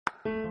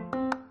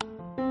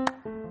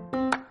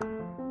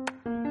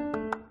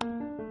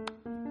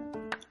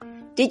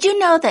Did you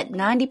know that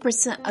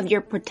 90% of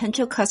your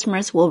potential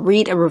customers will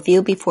read a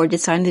review before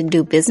deciding to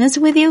do business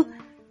with you?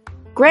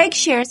 Greg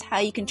shares how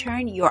you can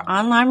turn your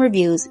online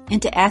reviews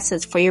into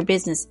assets for your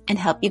business and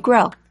help you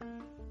grow.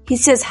 He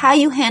says how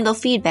you handle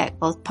feedback,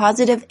 both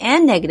positive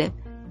and negative,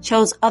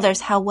 shows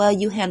others how well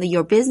you handle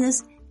your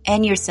business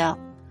and yourself.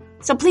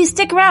 So please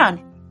stick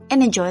around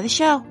and enjoy the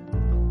show.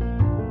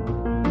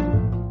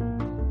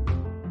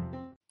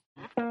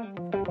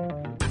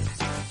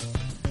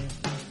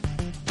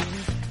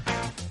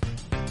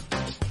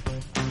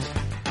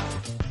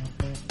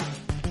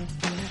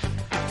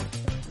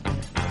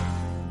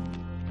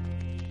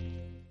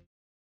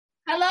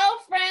 Hello,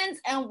 friends,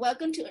 and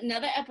welcome to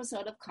another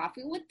episode of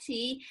Coffee with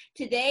Tea.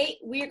 Today,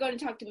 we are going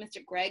to talk to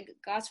Mr. Greg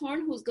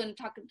Goshorn, who's going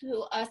to talk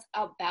to us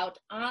about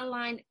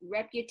online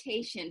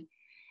reputation.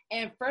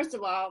 And first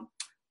of all,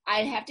 I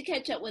have to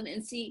catch up with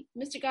and see,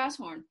 Mr.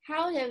 Goshorn,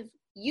 how have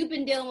you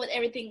been dealing with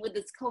everything with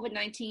this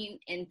COVID-19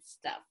 and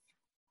stuff?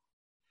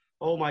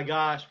 Oh my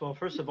gosh. Well,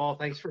 first of all,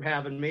 thanks for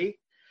having me.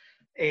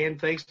 And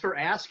thanks for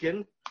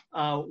asking.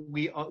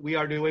 We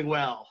are doing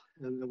well,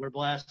 and we're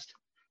blessed.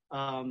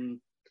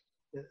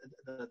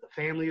 The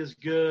family is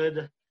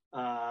good,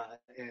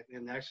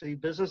 and actually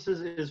business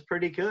is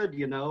pretty good.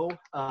 You know,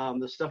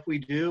 the stuff we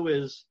do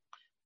is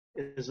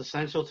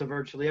essential to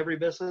virtually every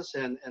business,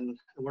 and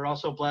we're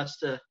also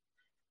blessed to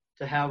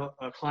have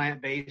a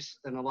client base,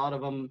 and a lot of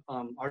them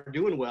are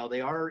doing well.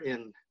 They are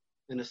in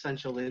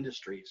essential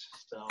industries.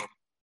 So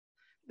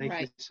thank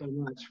you so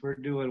much for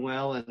doing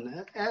well.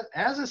 And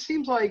as it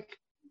seems like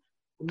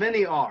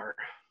many are,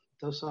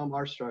 though some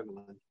are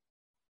struggling.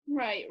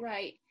 Right.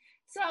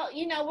 So,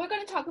 you know, we're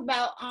going to talk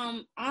about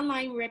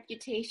online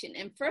reputation.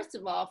 And first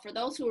of all, for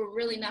those who are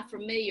really not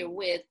familiar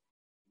with,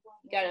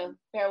 you got to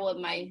bear with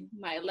my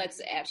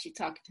Alexa app. She's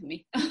talking to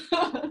me.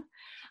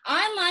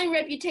 Online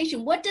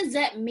reputation, what does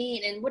that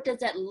mean and what does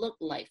that look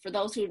like for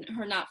those who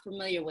are not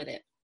familiar with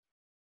it?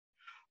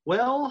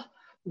 Well,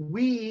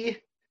 we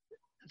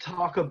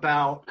talk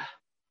about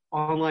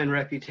online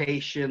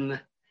reputation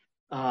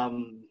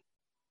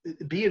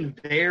being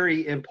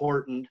very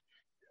important.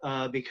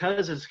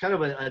 Because it's kind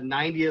of a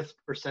 90th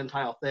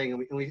percentile thing. And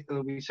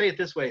we say it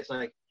this way, it's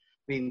like, I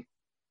mean,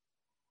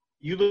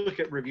 you look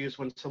at reviews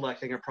when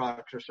selecting a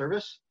product or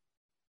service,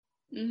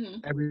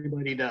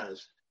 Everybody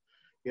does,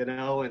 you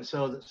know, and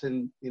so that's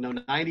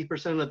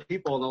 90% of the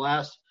people in the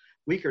last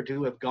week or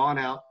two have gone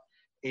out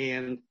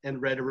and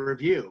read a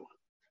review.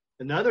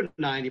 Another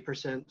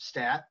 90%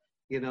 stat,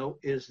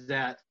 is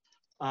that,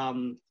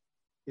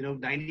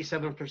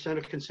 97%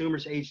 of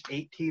consumers aged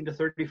 18 to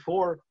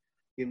 34,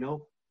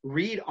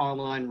 read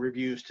online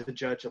reviews to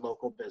judge a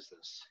local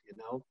business.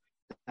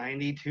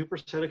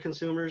 92% of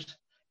consumers,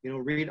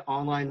 read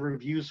online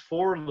reviews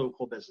for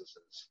local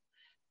businesses.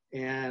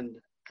 And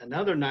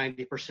another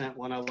 90%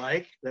 one I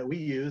like that we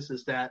use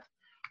is that,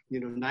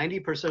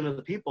 90% of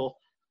the people,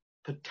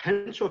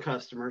 potential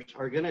customers,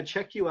 are going to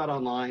check you out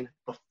online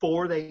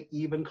before they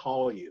even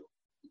call you.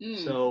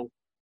 So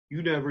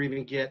you never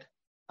even get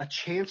a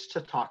chance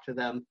to talk to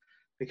them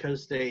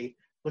because they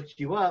looked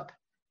you up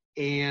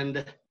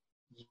and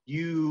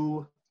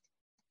you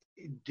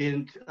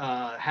didn't you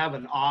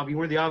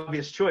weren't the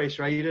obvious choice,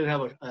 right? You didn't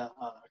have a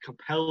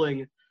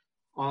compelling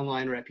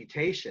online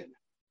reputation.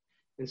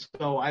 And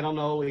so I don't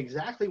know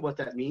exactly what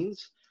that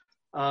means.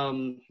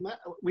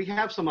 We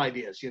have some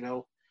ideas,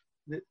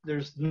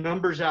 there's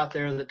numbers out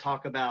there that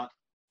talk about,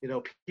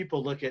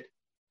 people look at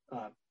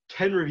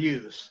 10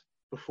 reviews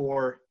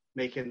before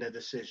making a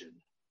decision.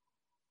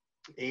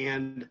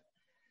 And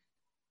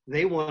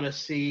they want to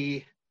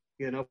see,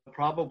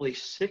 probably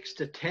 6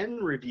 to 10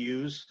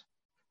 reviews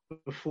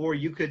before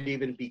you could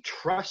even be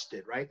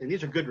trusted, right? And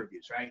these are good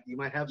reviews, right? You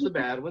might have some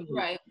bad ones.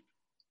 Right.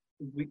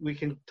 We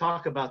can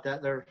talk about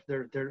that. They're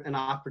an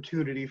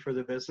opportunity for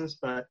the business,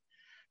 but,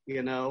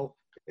 in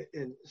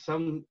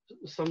some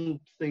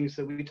things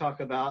that we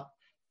talk about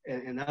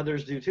and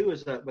others do too,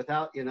 is that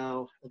without,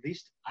 at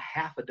least a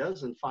half a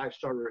dozen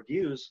 5-star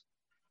reviews,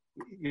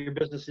 your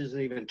business isn't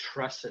even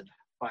trusted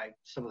by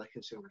some of the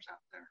consumers out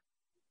there.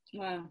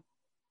 Wow.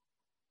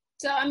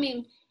 So, I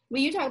mean,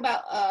 when you talk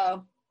about,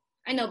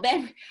 I know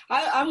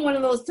I'm one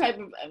of those type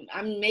of,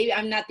 maybe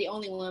I'm not the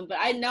only one, but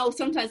I know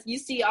sometimes you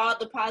see all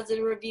the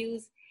positive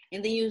reviews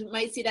and then you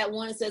might see that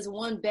one that says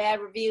one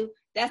bad review.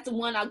 That's the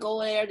one I'll go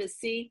there to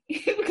see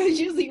because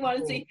usually you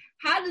want to see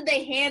how did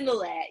they handle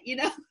that,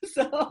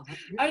 So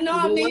I know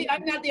I'm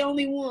not the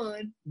only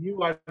one.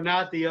 You are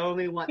not the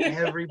only one.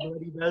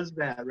 Everybody does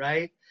that,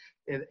 right?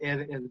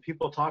 And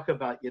people talk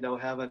about,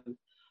 having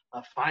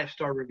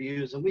 5-star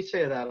reviews, and we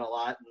say that a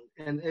lot,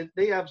 and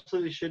they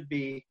absolutely should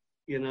be,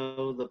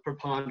 the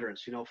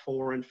preponderance,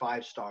 4 and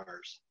 5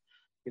 stars.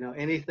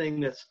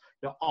 Anything that's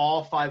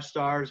all 5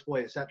 stars,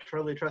 boy, is that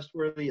truly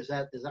trustworthy? Is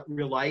that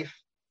real life?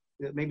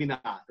 Maybe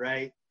not,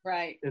 right?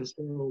 Right. And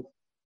so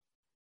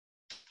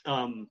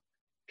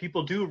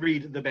people do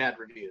read the bad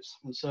reviews.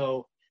 And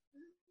so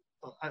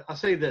I'll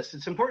say this,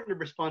 it's important to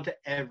respond to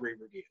every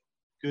review,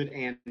 good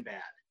and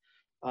bad.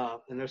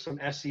 And there's some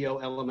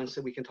SEO elements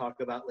that we can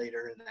talk about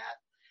later in that.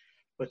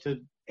 But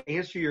to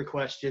answer your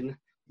question,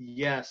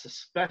 yes,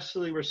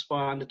 especially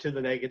respond to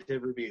the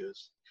negative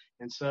reviews.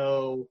 And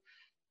so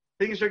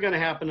things are going to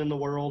happen in the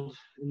world,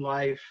 in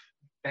life,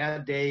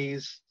 bad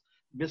days,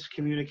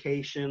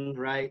 miscommunication,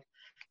 right?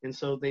 And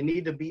so they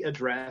need to be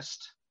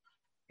addressed,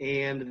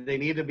 and they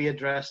need to be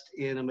addressed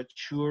in a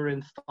mature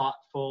and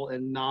thoughtful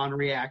and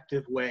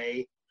non-reactive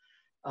way.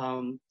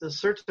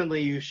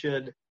 Certainly you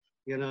should,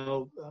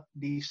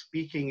 be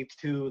speaking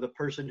to the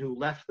person who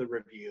left the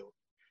review.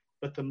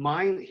 But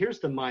here's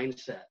the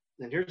mindset,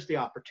 and here's the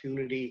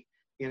opportunity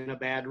in a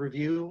bad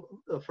review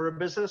for a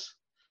business.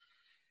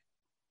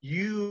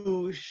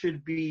 You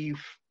should be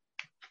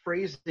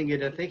phrasing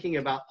it and thinking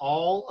about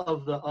all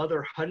of the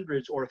other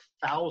hundreds or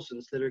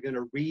thousands that are going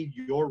to read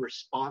your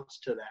response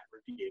to that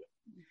review.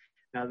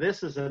 Now,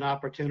 this is an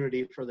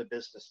opportunity for the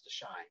business to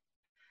shine.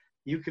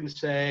 You can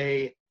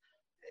say,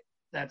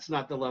 that's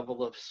not the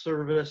level of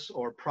service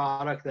or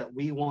product that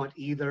we want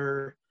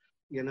either,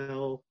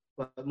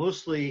 but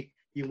mostly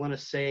you want to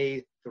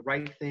say the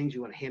right things.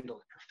 You want to handle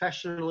it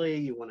professionally.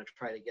 You want to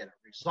try to get it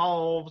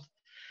resolved.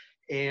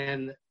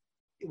 And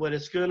what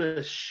it's going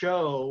to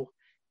show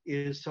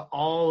is to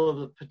all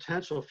of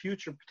the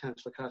future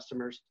potential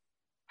customers,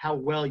 how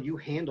well you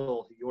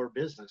handle your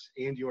business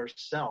and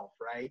yourself,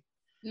 right?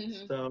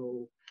 Mm-hmm.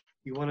 So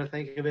you want to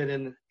think of it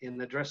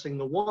in addressing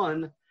the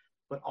one,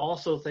 but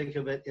also think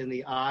of it in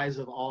the eyes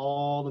of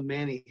all the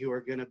many who are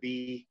going to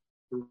be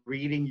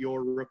reading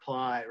your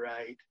reply,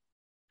 right?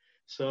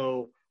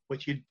 So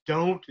what you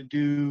don't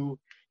do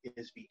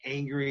is be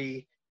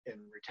angry and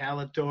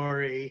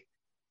retaliatory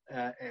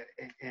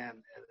and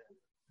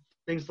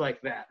things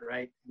like that,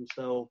 right? And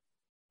so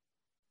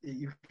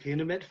you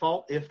can admit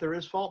fault if there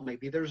is fault.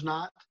 Maybe there's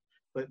not,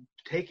 but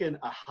taking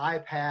a high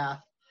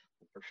path,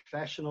 a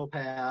professional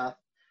path,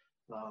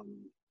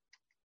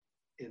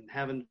 and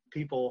having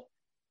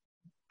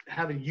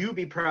you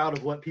be proud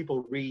of what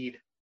people read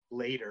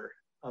later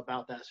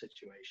about that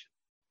situation.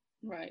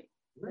 Right.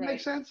 Does that make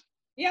sense?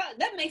 Yeah,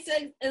 that makes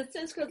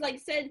sense because, like I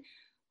said,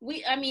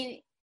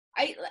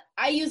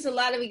 I use a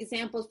lot of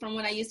examples from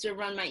when I used to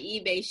run my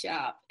eBay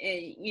shop,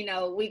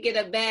 and we get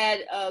a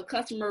bad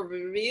customer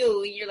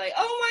review, and you're like,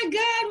 oh my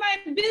God,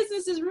 my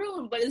business is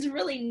ruined, but it's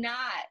really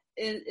not.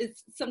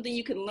 It's something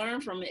you can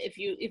learn from it if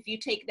you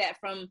take that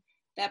from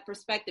that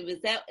perspective.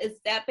 Is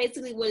that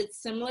basically what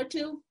it's similar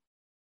to?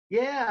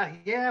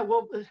 Yeah.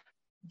 Well,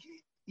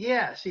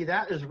 yeah. See,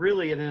 that is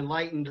really an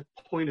enlightened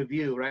point of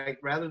view, right?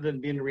 Rather than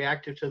being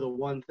reactive to the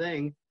one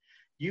thing,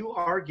 you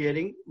are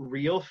getting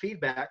real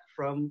feedback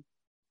from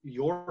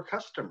your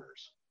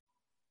customers,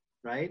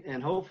 right?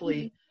 And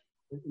hopefully,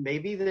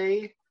 maybe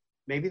they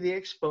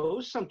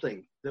expose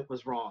something that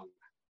was wrong,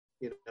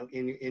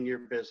 in your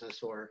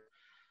business or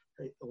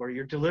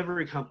your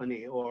delivery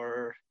company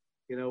or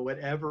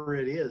whatever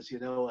it is.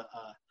 A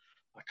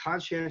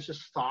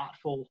conscientious,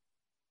 thoughtful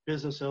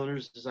business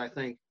owners, as I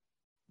think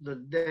the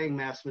dang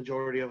mass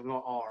majority of them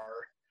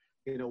are,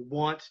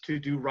 want to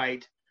do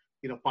right,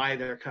 by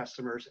their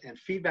customers, and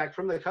feedback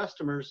from the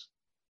customers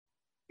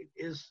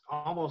is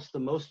almost the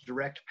most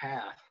direct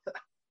path.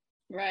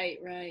 Right.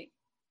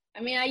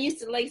 I mean, I used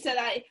to, like I said,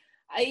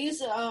 I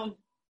used to,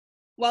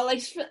 well, like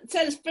I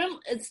said,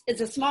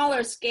 it's a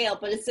smaller scale,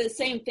 but it's the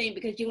same thing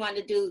because you want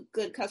to do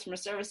good customer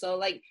service. So,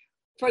 like,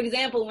 for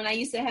example, when I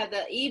used to have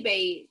the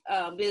eBay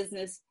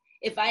business,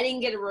 if I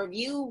didn't get a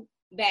review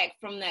back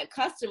from that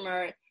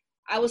customer,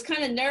 I was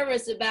kind of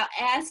nervous about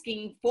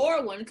asking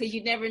for one because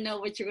you never know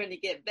what you're going to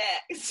get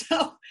back.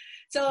 So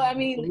I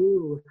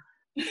mean,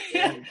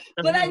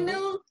 but I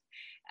knew,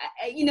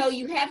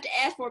 you have to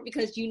ask for it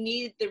because you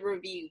need the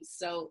reviews.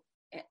 So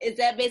is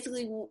that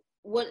basically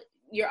what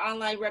your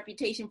online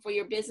reputation for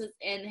your business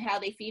and how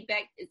they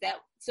feedback? Is that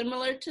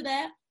similar to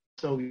that?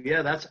 So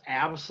yeah, that's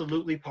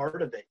absolutely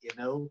part of it.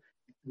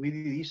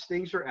 These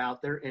things are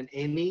out there, and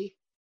any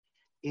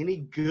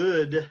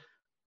good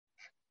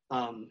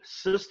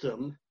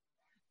system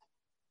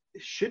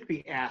should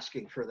be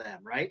asking for them,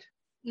 right?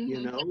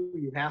 Mm-hmm.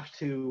 You have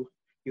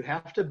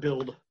to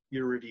build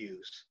your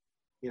reviews,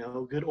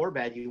 good or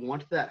bad. You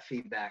want that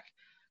feedback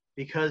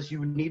because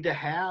you need to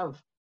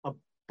have a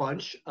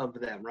bunch of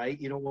them,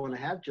 right? You don't want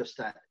to have just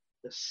the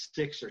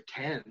 6 or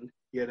 10,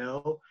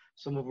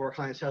 some of our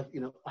clients have,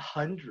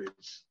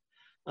 hundreds.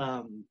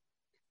 And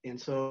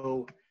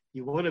so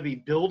you want to be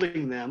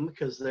building them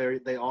because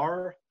they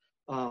are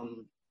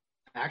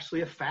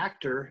actually a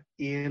factor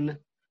in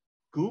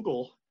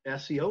Google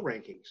SEO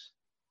rankings.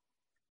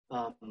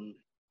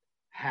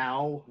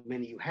 How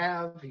many you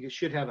have? You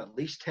should have at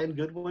least 10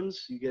 good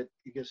ones. You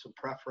get some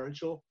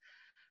preferential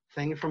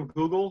thing from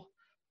Google.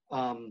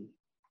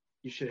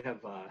 You should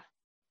have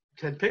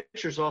 10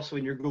 pictures also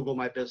in your Google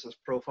My Business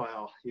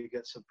profile. You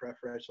get some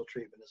preferential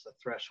treatment as a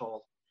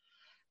threshold.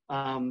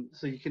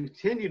 So you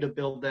continue to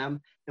build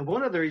them. And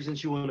one of the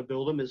reasons you want to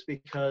build them is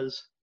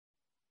because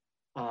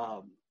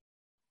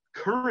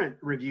current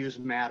reviews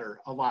matter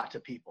a lot to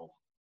people.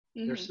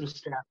 Mm-hmm. There's some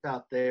stats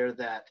out there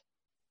that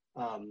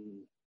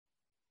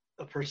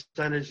a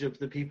percentage of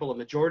the people, a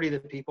majority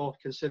of the people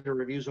consider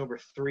reviews over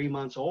 3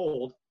 months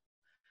old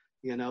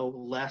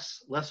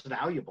less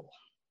valuable,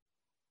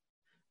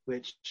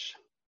 which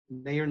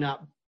may or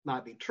not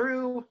be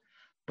true.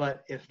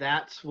 But if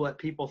that's what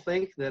people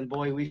think, then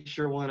boy, we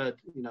sure want to,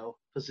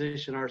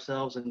 position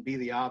ourselves and be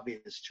the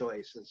obvious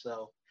choice. And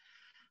so,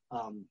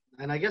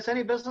 and I guess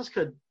any business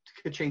could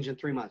change in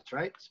 3 months,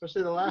 right?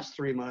 Especially the last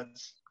 3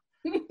 months.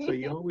 So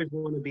you always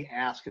want to be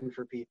asking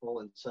for people.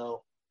 And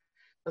so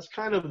that's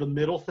kind of the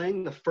middle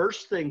thing. The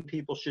first thing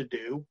people should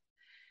do,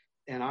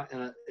 and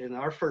in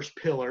our first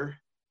pillar,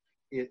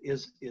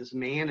 is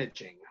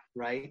managing,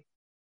 right?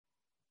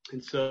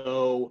 And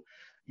so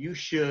you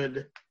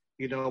should,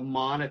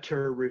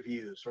 monitor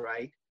reviews,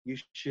 right? You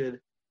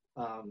should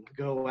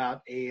go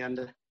out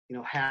and,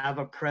 have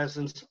a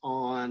presence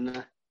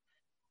on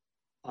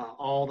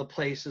all the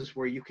places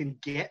where you can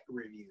get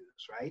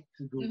reviews, right?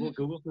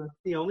 Google's not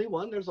the only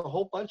one. There's a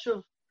whole bunch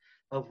of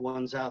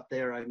ones out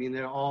there. I mean,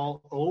 they're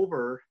all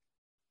over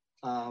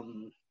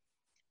the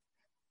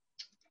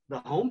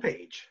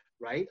homepage,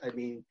 right? I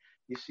mean,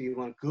 you see them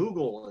on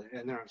Google,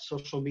 and they're on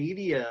social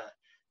media,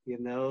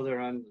 they're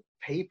on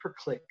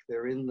pay-per-click,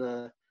 they're in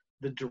the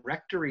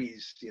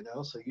directories,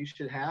 so you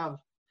should have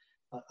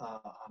a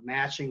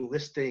matching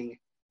listing,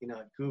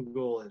 at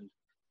Google and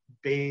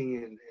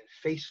Bing and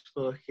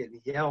Facebook and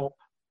Yelp,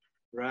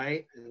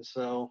 right? And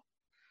so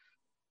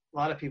a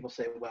lot of people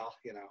say, well,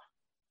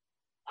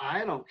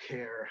 I don't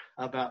care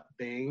about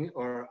Bing,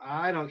 or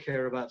I don't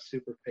care about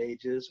Super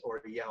Pages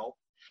or Yelp.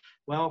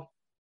 Well,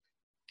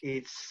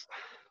 to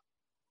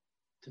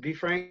be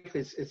frank,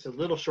 it's a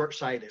little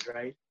short-sighted,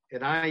 right?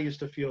 And I used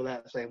to feel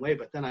that the same way,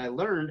 but then I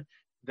learned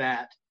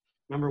that,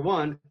 number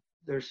one,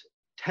 there's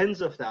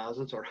tens of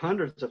thousands or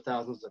hundreds of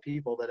thousands of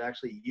people that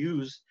actually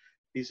use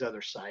these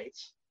other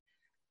sites.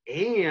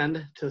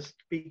 And to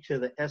speak to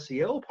the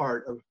SEO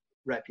part of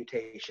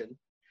reputation,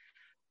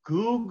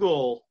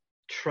 Google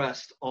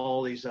trusts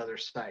all these other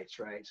sites,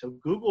 right? So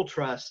Google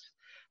trusts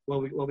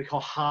what we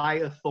call high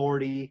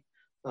authority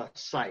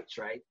sites,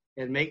 right?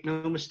 And make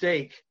no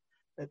mistake,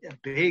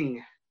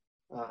 Bing,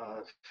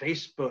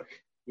 Facebook,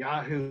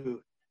 Yahoo,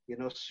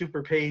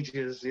 Super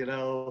Pages,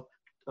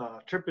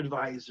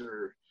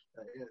 TripAdvisor,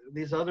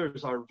 these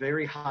others are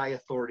very high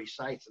authority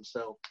sites. And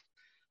so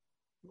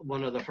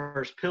one of the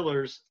first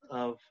pillars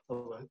of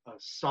a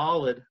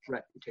solid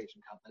reputation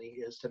company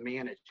is to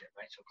manage it,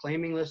 right? So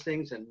claiming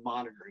listings and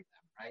monitoring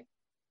them, right?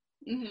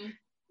 Mm-hmm.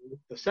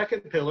 The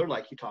second pillar,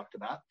 like you talked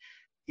about,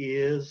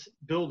 is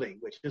building,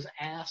 which is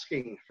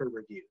asking for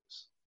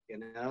reviews,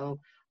 in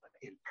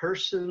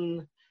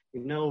person,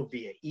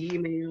 via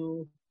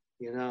email,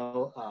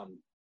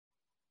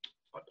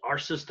 our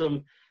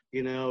system,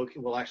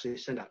 will actually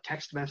send out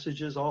text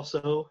messages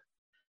also.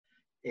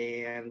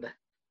 And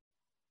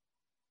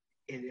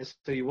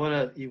so you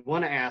want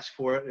to ask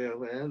for it,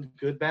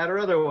 good, bad, or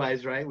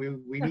otherwise, right?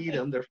 We need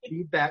them. They're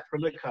feedback from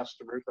the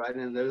customers, right?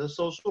 And they're the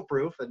social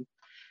proof, and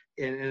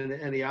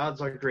the odds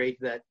are great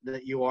that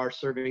you are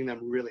serving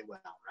them really well,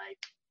 right?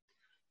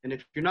 And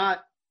if you're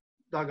not,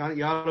 doggone it,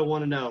 you ought to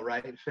want to know,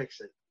 right? And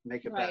fix it,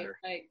 make it better.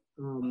 Right.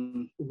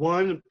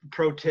 One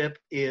pro tip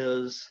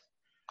is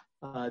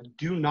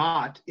do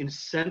not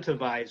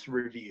incentivize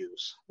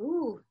reviews.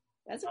 Ooh,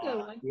 that's a good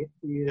one. It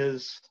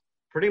is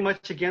pretty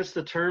much against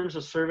the terms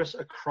of service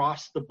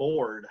across the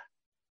board.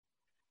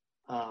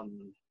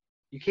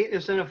 You can't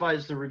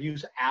incentivize the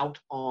reviews out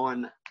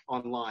online,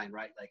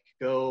 right? Like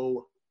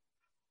go,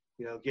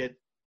 get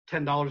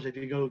 $10 if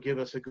you go give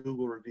us a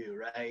Google review,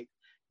 right?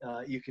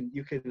 You can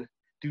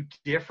do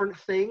different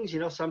things.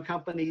 Some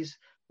companies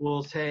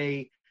will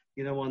say,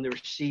 on the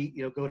receipt,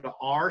 go to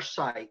our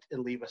site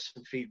and leave us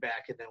some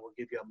feedback, and then we'll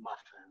give you a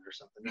muffin or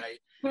something, right?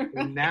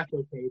 And that's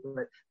okay.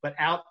 But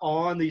out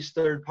on these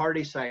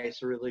third-party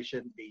sites, it really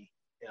shouldn't be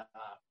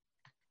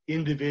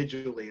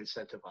individually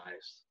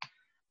incentivized.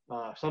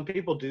 Some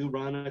people do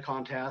run a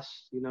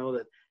contest,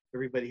 that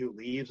everybody who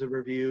leaves a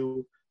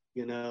review,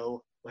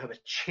 will have a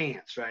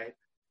chance, right?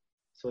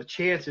 So a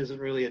chance isn't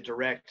really a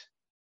direct,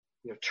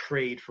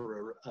 trade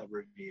for a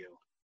review.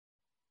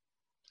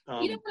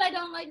 You know what I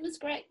don't like,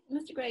 Mr.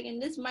 Greg,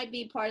 and this might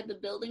be part of the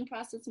building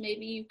process,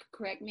 maybe you could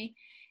correct me,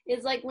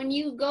 is like when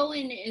you go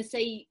in and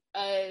say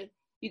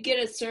you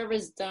get a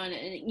service done,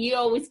 and you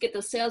always get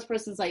the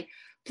salesperson's like,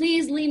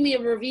 please leave me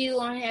a review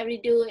on how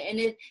to do it, and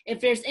if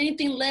there's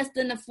anything less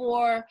than a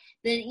 4,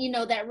 then,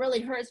 that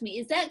really hurts me.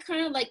 Is that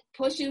kind of like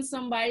pushing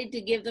somebody to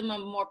give them a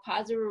more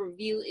positive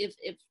review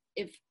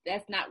if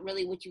that's not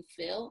really what you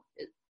feel?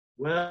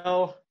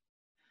 Well,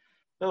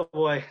 oh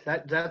boy,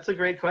 that's a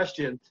great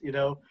question.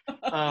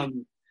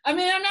 I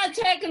mean, I'm not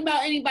talking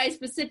about anybody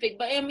specific,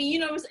 but I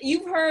mean,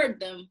 you've heard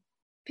them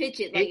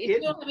pitch it. Like if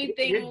you don't have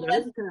anything, it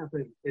does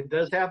happen. It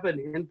does happen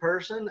in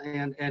person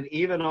and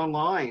even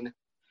online.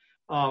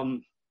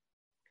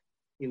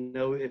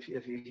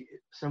 If you,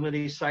 some of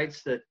these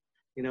sites that,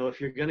 if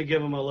you're going to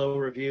give them a low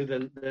review,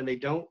 then they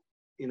don't,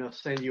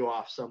 send you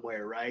off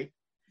somewhere, right?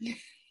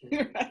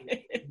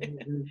 Right.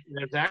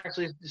 There's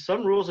actually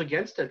some rules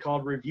against it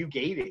called review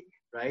gating,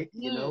 right?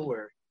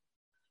 Where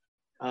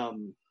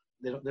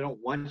they don't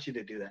want you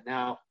to do that.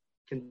 Now,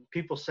 Can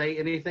people say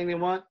anything they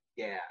want?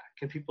 Yeah.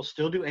 Can people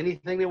still do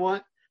anything they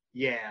want?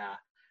 Yeah.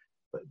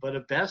 But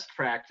a best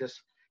practice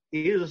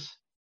is,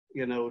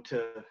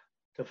 to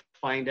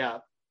find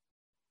out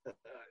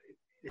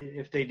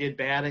if they did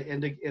bad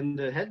and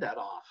to head that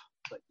off.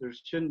 But there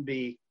shouldn't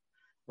be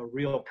a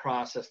real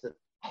process that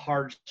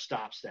hard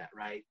stops that,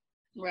 right?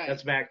 Right.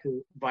 That's back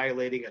to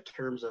violating a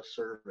terms of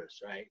service,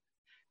 right?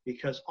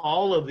 Because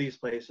all of these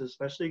places,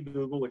 especially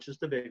Google, which is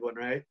the big one,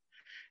 right?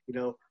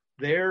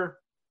 Their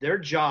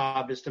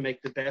job is to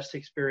make the best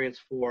experience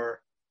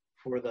for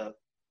the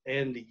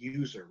end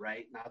user,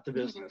 right? Not the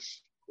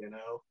business,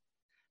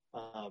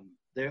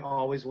 They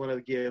always want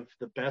to give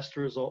the best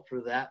result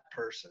for that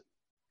person,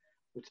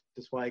 which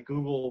is why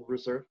Google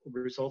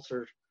results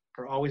are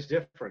always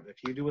different. If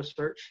you do a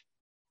search,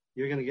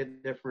 you're going to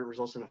get different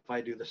results than if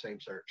I do the same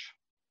search.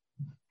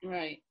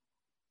 Right.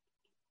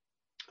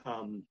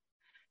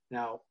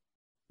 Now,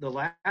 the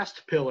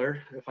last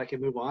pillar, if I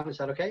can move on, is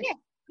that okay?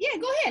 Yeah,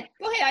 go ahead.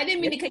 I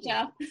didn't mean to cut you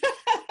off.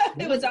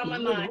 It was on my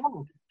mind.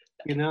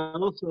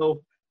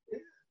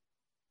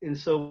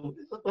 So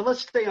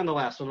let's stay on the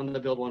last one, on the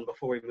build one,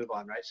 before we move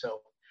on, right?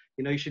 So,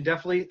 you should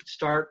definitely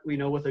start,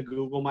 with a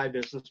Google My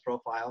Business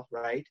profile,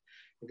 right?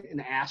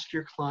 And ask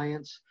your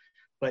clients.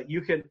 But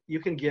you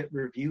can get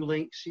review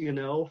links,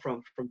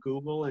 from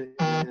Google and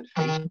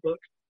Facebook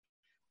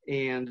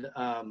and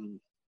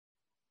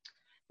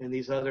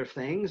these other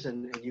things,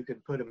 and you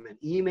can put them in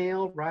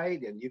email,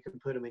 right? And you can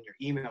put them in your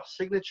email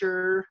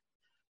signature.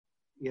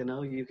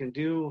 You can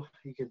do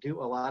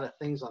a lot of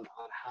things on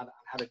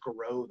how to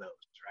grow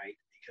those, right?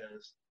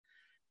 Because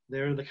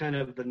they're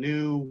the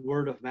new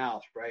word of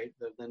mouth, right?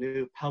 The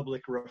new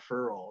public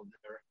referral.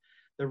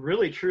 They're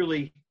really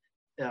truly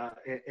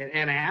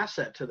an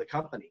asset to the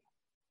company,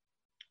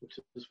 which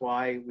is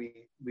why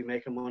we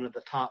make them one of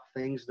the top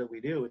things that we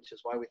do, which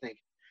is why we think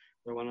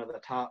they're one of the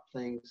top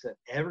things that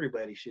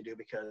everybody should do,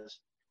 because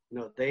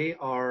they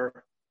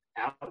are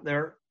out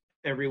there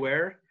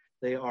everywhere.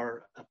 They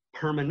are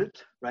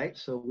permanent, right?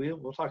 So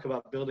we'll talk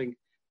about building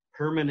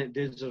permanent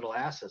digital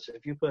assets.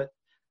 If you put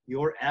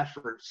your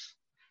efforts,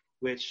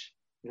 which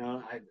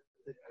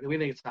we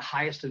think it's the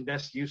highest and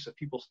best use of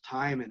people's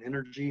time and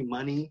energy,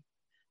 money,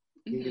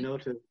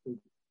 to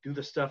do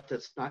the stuff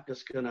that's not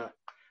just gonna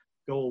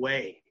go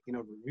away.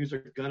 Reviews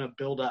are gonna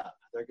build up.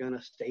 They're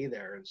gonna stay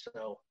there, and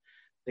so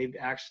they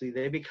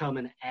become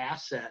an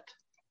asset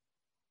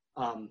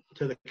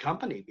to the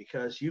company,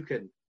 because you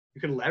can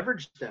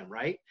leverage them,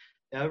 right?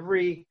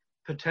 Every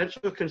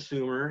potential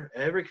consumer,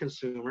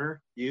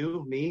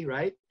 you, me,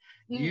 right?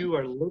 Mm-hmm. You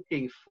are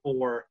looking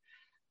for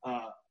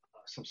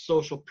some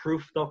social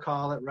proof, they'll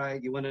call it,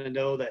 right? You want to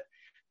know that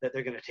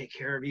they're going to take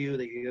care of you,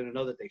 that you're going to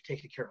know that they've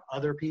taken care of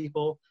other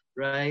people,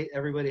 right?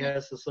 Everybody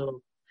has this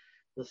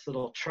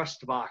little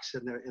trust box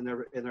in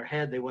their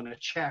head they want to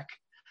check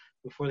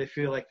before they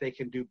feel like they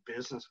can do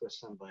business with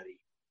somebody.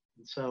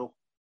 And so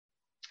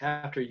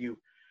after you've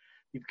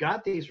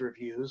got these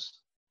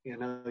reviews,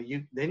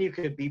 then you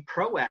could be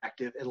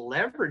proactive and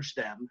leverage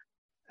them,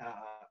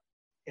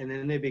 and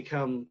then they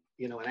become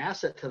an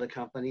asset to the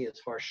company as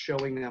far as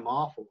showing them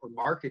off or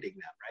marketing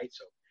them, right?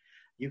 So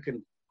you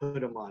can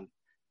put them on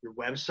your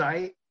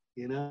website,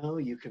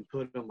 you can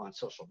put them on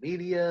social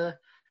media,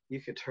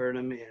 you can turn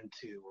them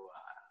into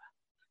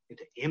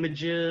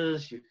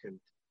images, you can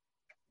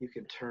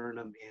turn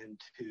them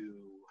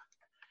into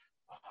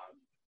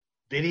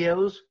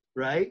videos,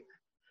 right?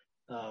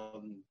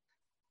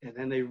 And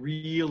then they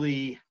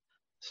really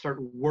start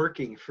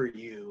working for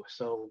you.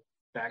 So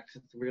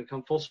we're going to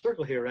come full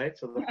circle here, right?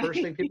 So the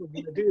first thing people are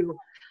going to do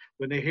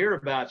when they hear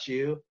about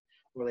you,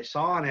 or they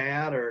saw an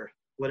ad or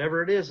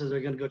whatever it is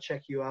they're going to go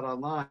check you out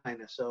online.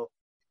 And so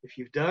if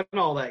you've done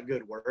all that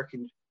good work,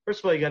 and first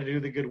of all, you got to do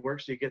the good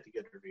work so you get the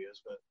good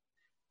reviews, but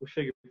we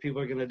figure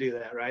people are going to do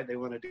that, right? They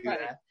want to do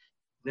that.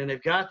 Then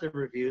they've got the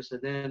reviews,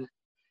 and then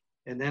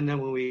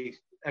when we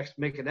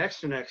make an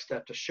extra next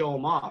step to show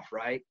them off,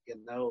 right?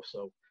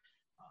 So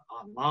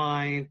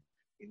online,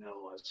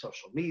 on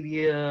social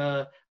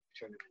media,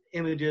 we turn them into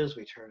images,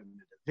 we turn them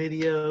into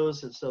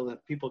videos, and so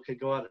that people could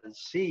go out and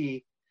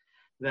see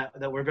that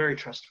we're very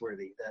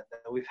trustworthy, that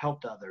we've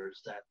helped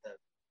others, that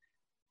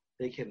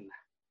they can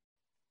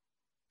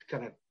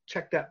kind of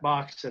check that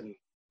box, and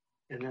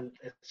then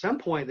at some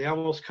point they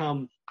almost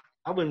come,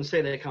 I wouldn't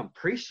say they come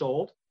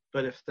pre-sold,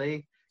 but if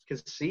they can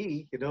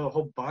see, a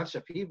whole bunch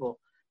of people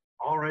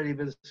already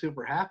been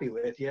super happy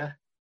with you,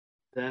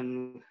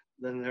 then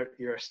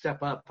you're a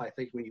step up, I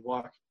think, when you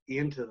walk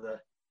into the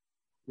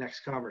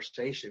next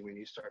conversation, when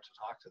you start to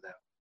talk to them.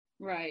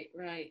 Right.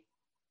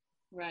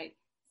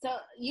 So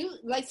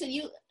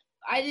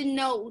I didn't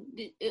know,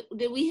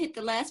 did we hit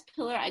the last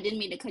pillar? I didn't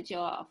mean to cut you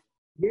off.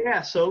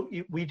 Yeah, so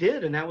we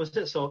did, and that was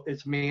it. So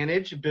it's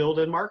manage, build,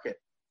 and market.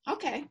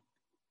 Okay.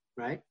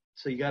 Right?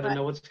 So you got to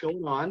know what's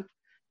going on,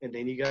 and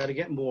then you got to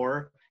get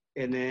more,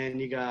 and then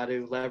you got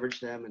to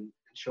leverage them and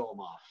show them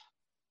off.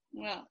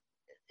 Well,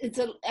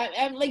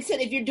 like I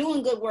said, if you're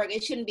doing good work,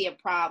 it shouldn't be a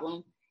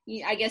problem.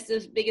 I guess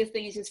the biggest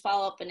thing is just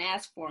follow up and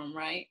ask for them,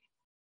 right?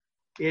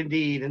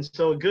 Indeed. And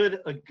so a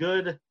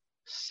good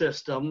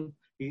system,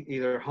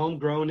 either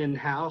homegrown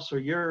in-house or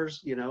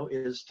yours,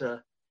 is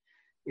to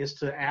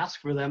ask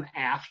for them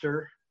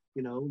after,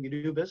 you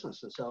do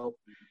business. And so,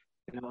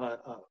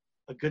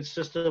 a good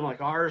system like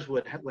ours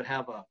would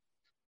have a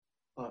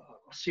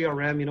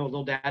CRM, a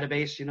little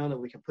database, that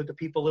we can put the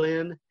people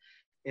in,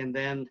 and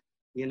then,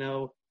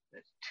 2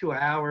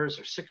 hours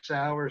or 6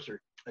 hours or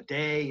a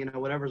day,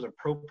 whatever's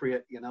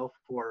appropriate,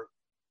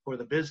 for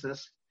the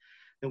business,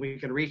 then we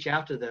can reach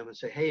out to them and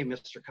say, hey,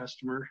 Mr.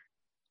 Customer,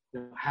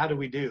 how do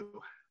we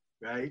do,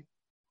 right?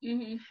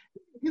 Mm-hmm.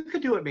 You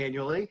could do it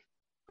manually,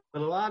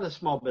 but a lot of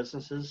small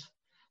businesses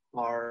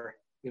are,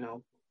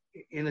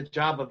 in the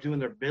job of doing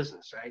their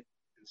business, right?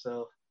 And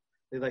so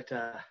they like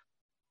to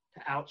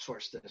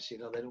outsource this, they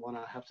don't want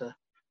to have to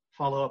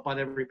follow up on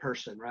every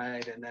person,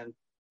 right? And then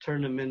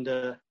turn them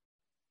into,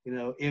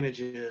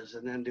 images,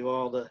 and then do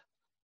all the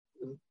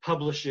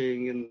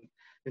publishing and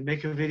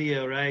make a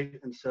video, right?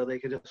 And so they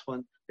could just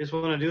want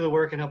to do the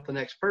work and help the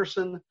next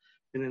person,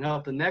 and then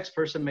help the next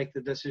person make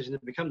the decision to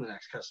become the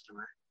next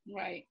customer.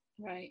 Right.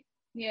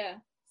 Yeah.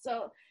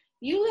 So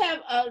you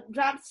have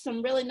dropped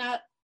some really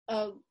not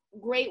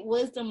great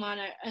wisdom on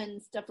it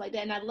and stuff like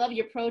that. And I love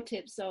your pro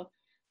tips. So,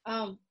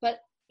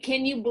 but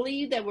can you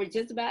believe that we're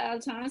just about out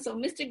of time? So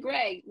Mr.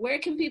 Greg, where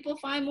can people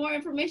find more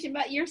information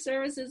about your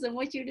services and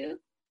what you do?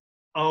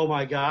 Oh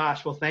my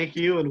gosh. Well, thank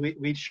you. And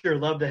we'd sure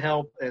love to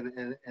help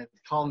and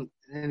call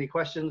any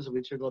questions.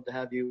 We'd sure love to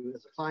have you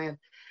as a client.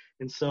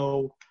 And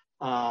so,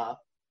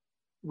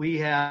 we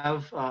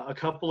have a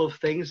couple of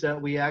things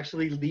that we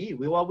actually lead.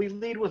 We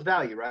lead with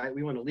value, right?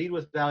 We want to lead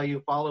with value,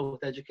 follow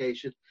with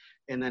education,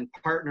 and then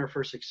partner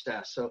for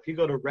success. So if you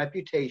go to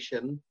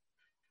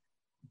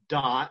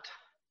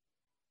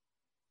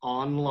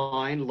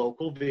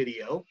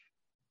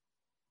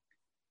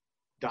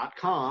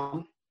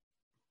reputation.onlinelocalvideo.com,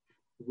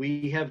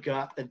 we have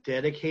got a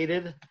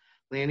dedicated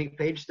landing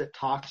page that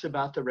talks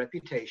about the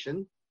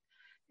reputation.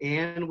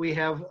 And we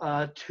have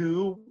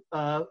 2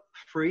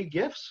 free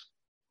gifts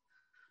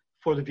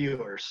for the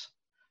viewers.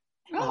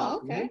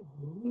 Oh, okay.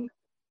 One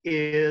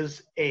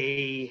is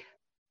an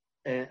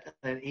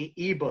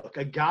ebook,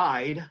 a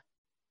guide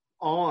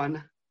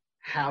on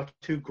how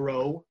to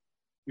grow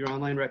your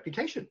online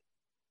reputation.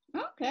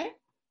 Okay.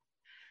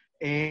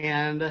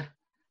 And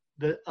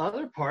the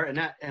other part,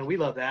 and we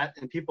love that,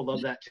 and people love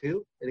that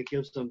too, and it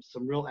gives them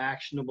some real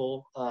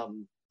actionable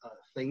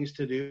things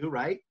to do,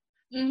 right?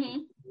 Mm-hmm.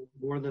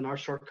 More than our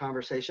short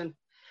conversation.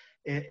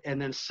 And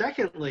then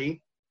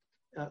secondly,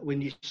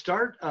 when you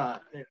start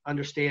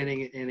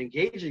understanding and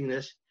engaging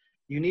this,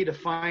 you need to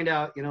find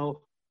out,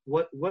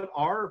 what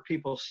are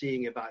people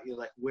seeing about you?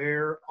 Like,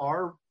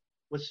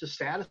 what's the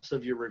status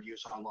of your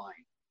reviews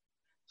online?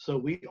 So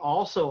we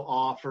also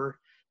offer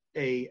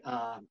a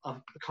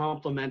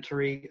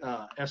complimentary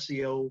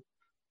SEO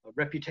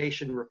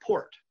reputation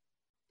report.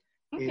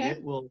 Okay. And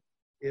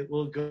it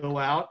will go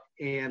out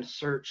and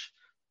search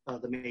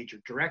the major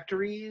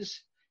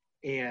directories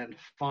and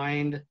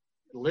find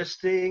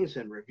listings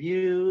and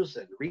reviews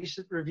and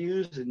recent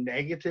reviews and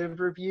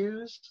negative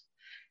reviews,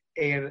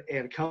 and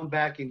come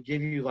back and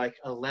give you like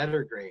a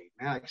letter grade.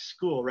 Now, like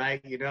school, right?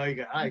 I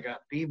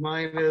got B-,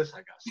 I got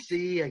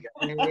C, I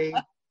got A,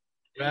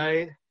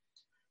 right?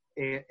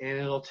 And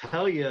it'll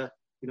tell you,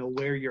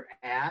 where you're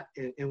at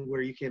and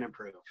where you can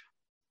improve.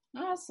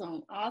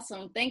 Awesome.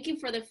 Thank you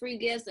for the free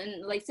gifts.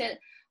 And like I said,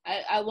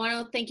 I want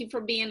to thank you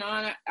for being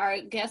on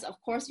our guest. Of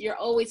course, you're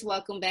always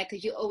welcome back,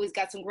 because you always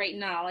got some great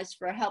knowledge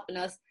for helping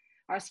us,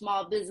 our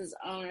small business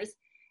owners.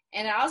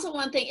 And I also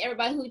want to thank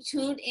everybody who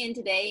tuned in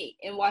today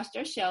and watched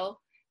our show.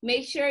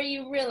 Make sure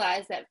you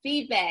realize that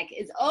feedback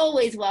is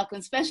always welcome,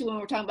 especially when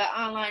we're talking about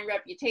online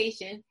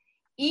reputation.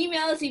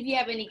 Email us if you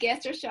have any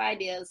guest or show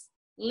ideas.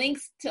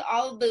 Links to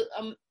all of the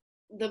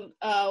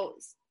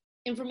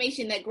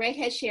information that Greg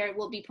has shared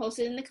will be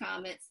posted in the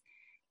comments.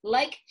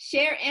 Like,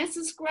 share, and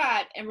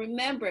subscribe. And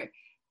remember,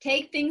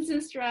 take things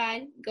in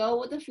stride, go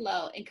with the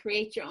flow, and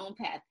create your own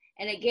path.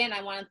 And again,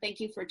 I want to thank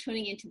you for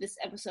tuning into this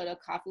episode of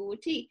Coffee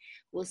with Tea.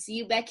 We'll see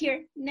you back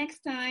here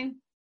next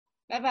time.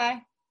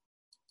 Bye-bye.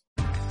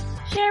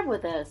 Share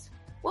with us.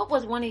 What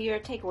was one of your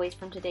takeaways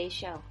from today's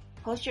show?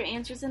 Post your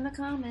answers in the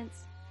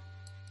comments.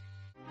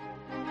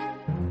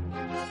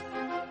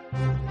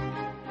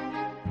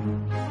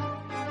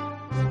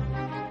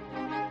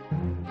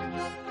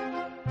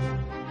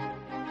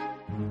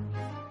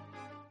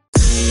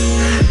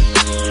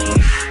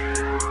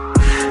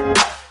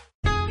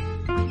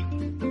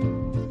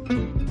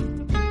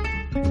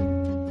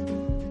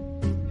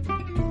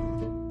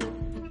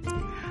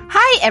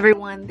 Hi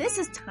everyone, this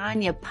is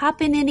Tanya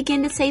popping in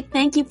again to say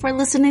thank you for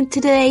listening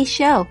to today's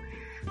show.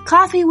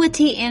 Coffee with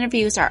Tea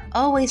interviews are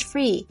always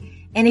free,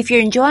 and if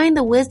you're enjoying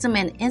the wisdom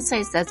and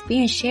insights that's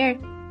being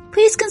shared,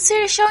 please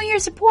consider showing your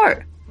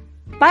support.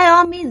 By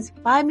all means,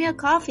 buy me a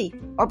coffee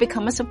or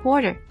become a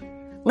supporter.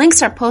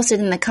 Links are posted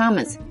in the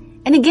comments.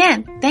 And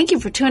again, thank you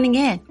for tuning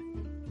in.